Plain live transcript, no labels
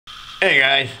Hey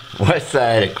guys, west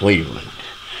side of Cleveland.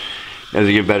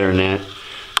 Doesn't get better than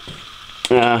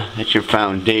that. That's your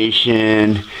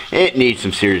foundation. It needs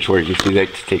some serious work. You see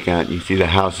that to take out. You see the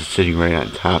house is sitting right on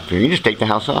top here. You just take the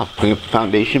house off, clean up the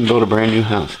foundation, build a brand new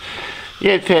house.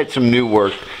 Yeah, it's had some new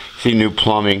work. See new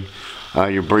plumbing.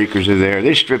 Your breakers are there.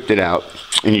 They stripped it out,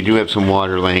 and you do have some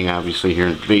water laying obviously here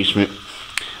in the basement.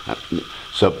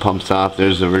 Sub pumps off.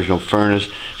 There's the original furnace.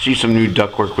 See some new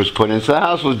ductwork was put in. So the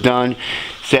house was done.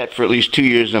 Sat for at least 2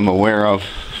 years I'm aware of.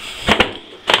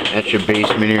 That's your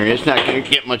basement area. It's not going to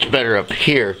get much better up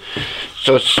here.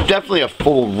 So it's definitely a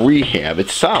full rehab.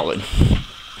 It's solid.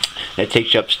 That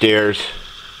takes you upstairs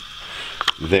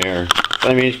there.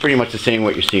 I mean, it's pretty much the same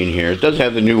what you're seeing here. It does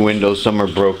have the new windows. Some are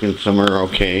broken, some are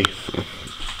okay.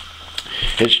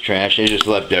 It's trash. They just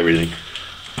left everything.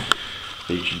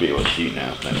 You should be able to see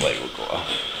now. That light will go off.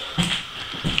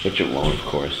 Which it won't, of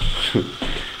course.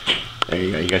 There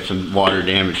you go. You got some water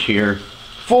damage here.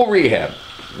 Full rehab.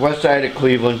 West side of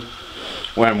Cleveland.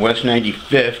 We're on West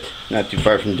 95th. Not too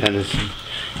far from Denison.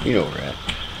 You know where we're at.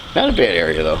 Not a bad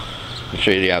area though. I'll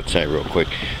show you the outside real quick.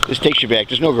 This takes you back.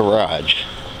 There's no garage.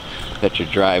 That's your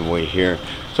driveway here.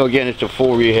 So again, it's a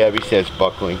full rehab. He says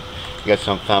buckling. You got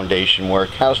some foundation work.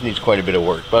 House needs quite a bit of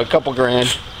work. But a couple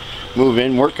grand. Move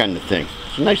in, work on the thing.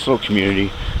 It's a nice little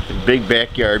community. A big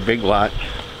backyard, big lot.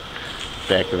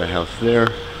 Back of the house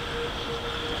there.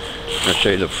 I'll show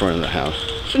you the front of the house.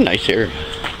 It's a nice area.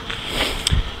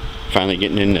 Finally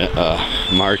getting into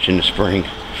March and the spring.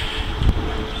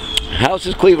 House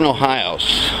is Cleveland, Ohio.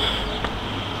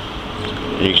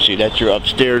 And you can see that's your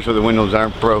upstairs where the windows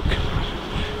aren't broke.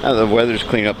 Now the weather's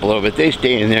cleaned up a little bit. They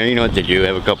stay in there. You know what they do.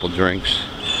 Have a couple drinks.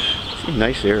 It's a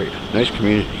nice area. Nice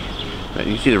community.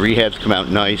 You see the rehabs come out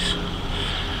nice.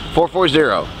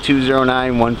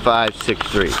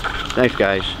 440-209-1563. Thanks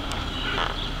guys.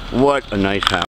 What a nice house.